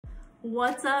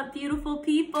What's up, beautiful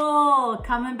people?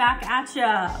 Coming back at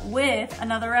ya with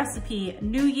another recipe.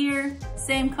 New year,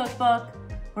 same cookbook.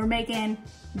 We're making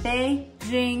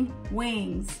Beijing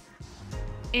wings.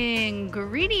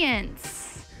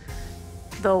 Ingredients: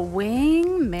 the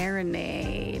wing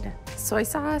marinade, soy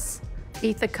sauce,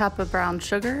 1/8 cup of brown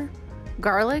sugar,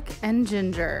 garlic and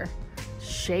ginger.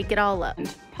 Shake it all up.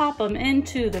 Pop them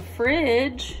into the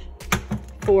fridge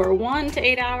for 1 to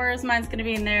 8 hours. Mine's gonna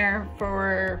be in there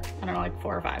for, I don't know, like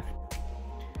 4 or 5.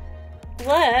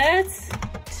 Let's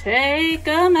take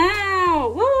them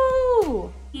out.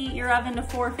 Woo! Heat your oven to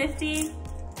 450.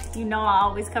 You know I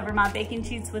always cover my baking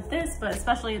sheets with this, but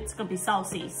especially it's gonna be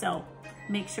saucy, so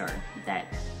make sure that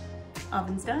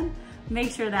oven's done.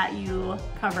 Make sure that you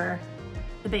cover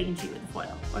the baking sheet with the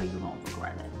foil or you won't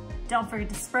regret it. Don't forget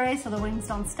to spray so the wings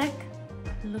don't stick.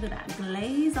 Look at that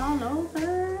glaze all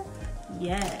over.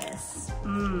 Yes.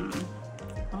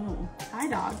 Oh, hi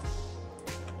dog.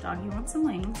 Dog, you want some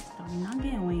wings? Dog, you're not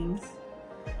getting wings.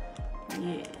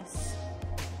 Yes.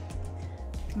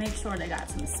 Make sure they got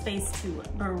some space to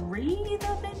breathe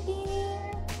up in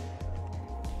here.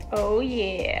 Oh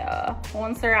yeah.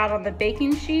 Once they're out on the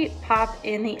baking sheet, pop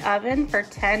in the oven for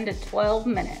 10 to 12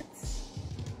 minutes.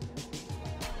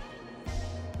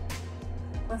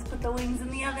 Let's put the wings in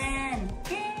the oven.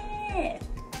 Yeah.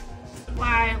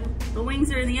 While the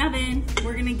wings are in the oven,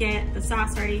 we're gonna get the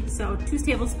sauce ready. So 2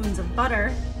 tablespoons of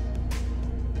butter.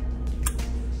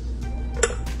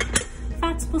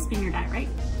 Fat's supposed to be in your diet, right?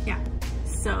 Yeah.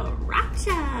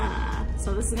 Sriracha.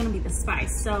 So this is gonna be the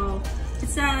spice. So it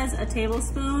says a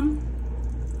tablespoon.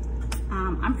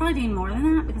 I'm probably doing more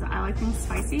than that because I like things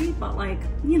spicy, but like,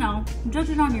 you know, judge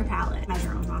it on your palate.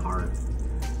 Measure on my heart,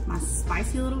 my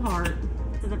spicy little heart.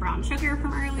 So the brown sugar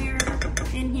from earlier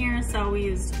in here. So we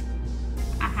used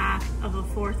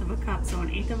 1/4 of a cup, so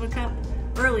 1/8 of a cup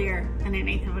earlier and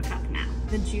 1/8 of a cup now.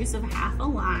 The juice of 1/2 a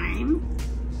lime.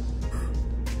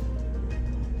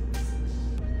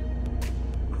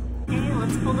 Okay,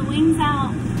 let's pull the wings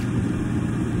out.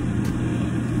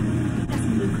 Got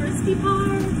some blue crispy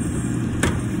parts.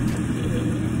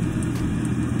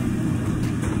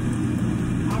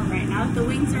 All right, now that the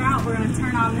wings are out, we're gonna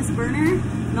turn on this burner,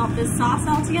 melt this sauce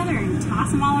all together and toss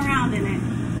them all around in it.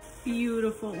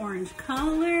 Beautiful orange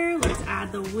color. Let's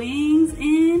add the wings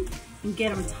in and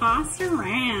get them tossed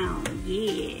around.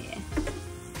 Yeah.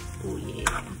 Oh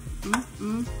yeah.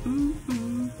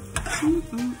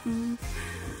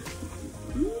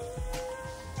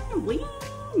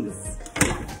 Wings.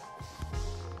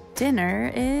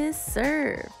 Dinner is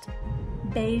served.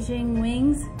 Beijing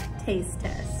wings taste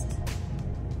test.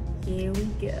 Here we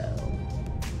go.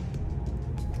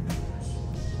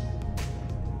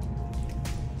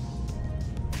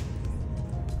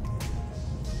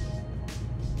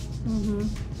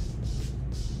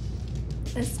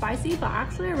 It's spicy, but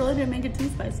actually I really didn't make it too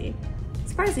spicy.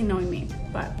 Surprising knowing me,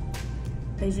 but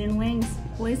Beijing wings.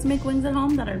 Ways to make wings at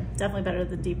home that are definitely better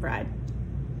than deep fried.